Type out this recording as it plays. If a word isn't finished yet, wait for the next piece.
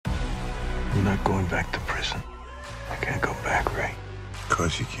I'm not going back to prison. I can't go back, Ray. Of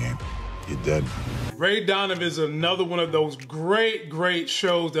course you can't. You're dead. Ray Donovan is another one of those great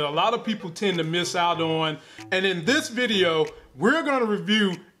shows that a lot of people tend to miss out on. And in this video, we're going to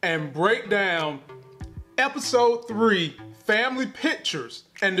review and break down episode 3, Family Pictures,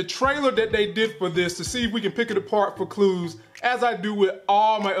 and the trailer that they did for this to see if we can pick it apart for clues, as I do with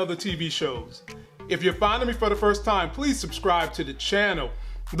all my other TV shows. If you're finding me for the first time, please subscribe to the channel.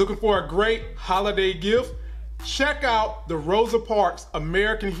 Looking for a great holiday gift? Check out the Rosa Parks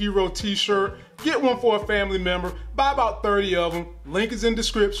American Hero t-shirt. Get one for a family member. Buy about 30 of them. Link is in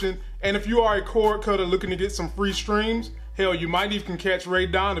description. And if you are a cord cutter looking to get some free streams, hell, you might even catch Ray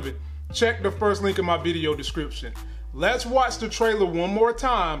Donovan. Check the first link in my video description. Let's watch the trailer one more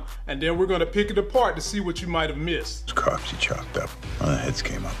time, and then we're going to pick it apart to see what you might have missed. Those cops you chopped up, one of the heads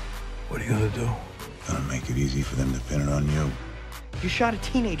came up. What are you gonna do? Gonna make it easy for them to pin it on you. You shot a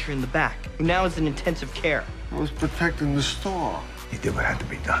teenager in the back, who now is in intensive care. I was protecting the store. You did what had to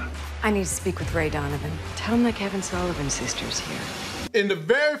be done. I need to speak with Ray Donovan. Tell him that Kevin Sullivan's sister's here. In the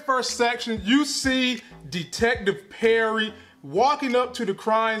very first section, you see Detective Perry walking up to the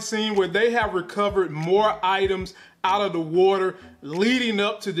crime scene where they have recovered more items out of the water leading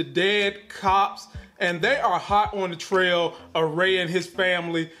up to the dead cops, and they are hot on the trail of Ray and his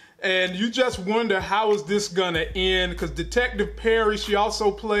family. And you just wonder, how is this gonna end? Because Detective Perry, she also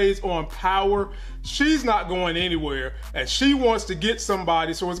plays on Power. She's not going anywhere, and she wants to get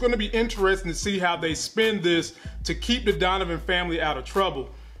somebody, so it's gonna be interesting to see how they spin this to keep the Donovan family out of trouble.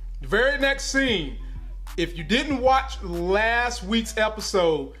 The very next scene, if you didn't watch last week's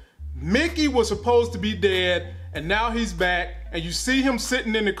episode, Mickey was supposed to be dead, and now he's back, and you see him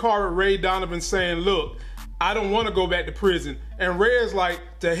sitting in the car with Ray Donovan saying, look, I don't want to go back to prison. And Ray is like,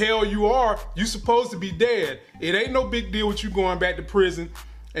 the hell you are, you supposed to be dead. It ain't no big deal with you going back to prison.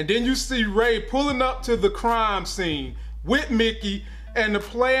 And then you see Ray pulling up to the crime scene with Mickey, and the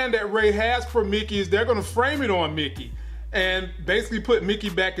plan that Ray has for Mickey is they're gonna frame it on Mickey and basically put Mickey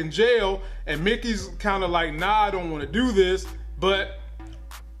back in jail. And Mickey's kind of like, nah, I don't want to do this, but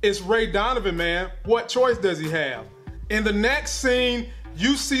it's Ray Donovan, man. What choice does he have? In the next scene,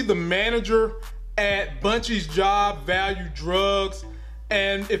 you see the manager at Bunchy's job, Value Drugs.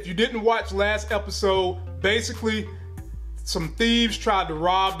 And if you didn't watch last episode, basically some thieves tried to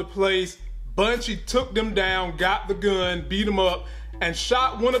rob the place. Bunchy took them down, got the gun, beat them up, and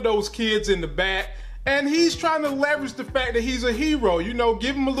shot one of those kids in the back. And he's trying to leverage the fact that he's a hero, you know,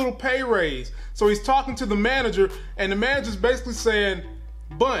 give him a little pay raise. So he's talking to the manager, and the manager's basically saying,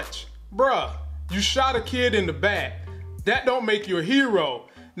 Bunch, bruh, you shot a kid in the back. That don't make you a hero.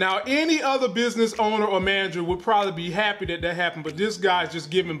 Now, any other business owner or manager would probably be happy that that happened, but this guy's just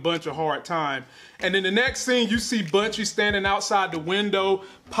giving Bunch a hard time. And in the next scene, you see Bunchy standing outside the window,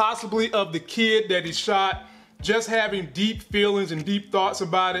 possibly of the kid that he shot, just having deep feelings and deep thoughts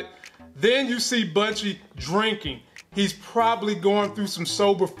about it. Then you see Bunchy drinking. He's probably going through some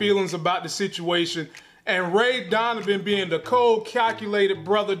sober feelings about the situation. And Ray Donovan, being the cold, calculated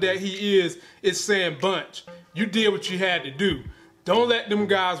brother that he is saying, Bunch, you did what you had to do. Don't let them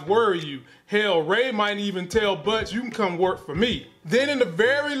guys worry you. Hell, Ray might even tell Bunch, you can come work for me. Then in the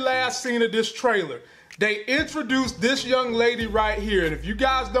very last scene of this trailer, they introduced this young lady right here. And if you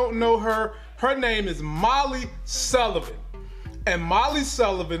guys don't know her, her name is Molly Sullivan. And Molly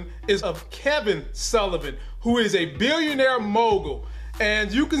Sullivan is of Kevin Sullivan, who is a billionaire mogul.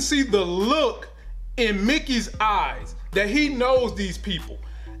 And you can see the look in Mickey's eyes that he knows these people.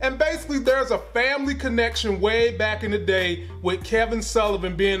 And basically there's a family connection way back in the day with Kevin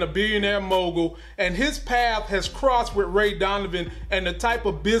Sullivan being a billionaire mogul, and his path has crossed with Ray Donovan and the type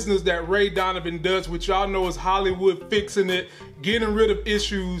of business that Ray Donovan does, which y'all know is Hollywood fixing it, getting rid of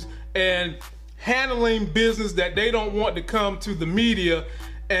issues, and handling business that they don't want to come to the media.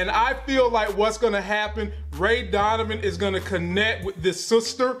 And I feel like what's gonna happen, Ray Donovan is gonna connect with this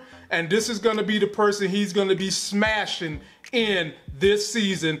sister, and this is gonna be the person he's gonna be smashing in this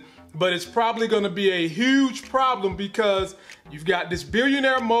season. But it's probably gonna be a huge problem because you've got this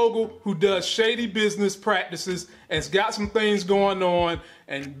billionaire mogul who does shady business practices and has got some things going on,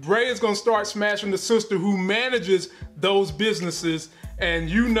 and Ray is gonna start smashing the sister who manages those businesses, and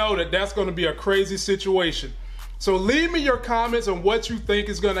you know that that's gonna be a crazy situation. So leave me your comments on what you think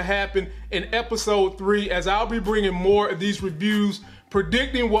is gonna happen in episode 3, as I'll be bringing more of these reviews,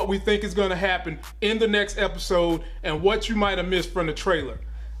 predicting what we think is gonna happen in the next episode and what you might have missed from the trailer.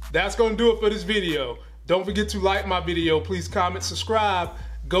 That's gonna do it for this video. Don't forget to like my video. Please comment, subscribe.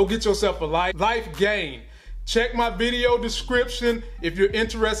 Go get yourself a life gain. Check my video description if you're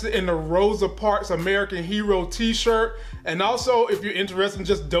interested in the Rosa Parks American Hero t-shirt. And also if you're interested in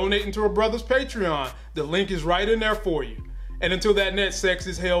just donating to a brother's Patreon, the link is right in there for you. And until that next Sex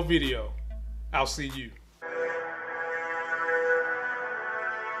is Hell video, I'll see you.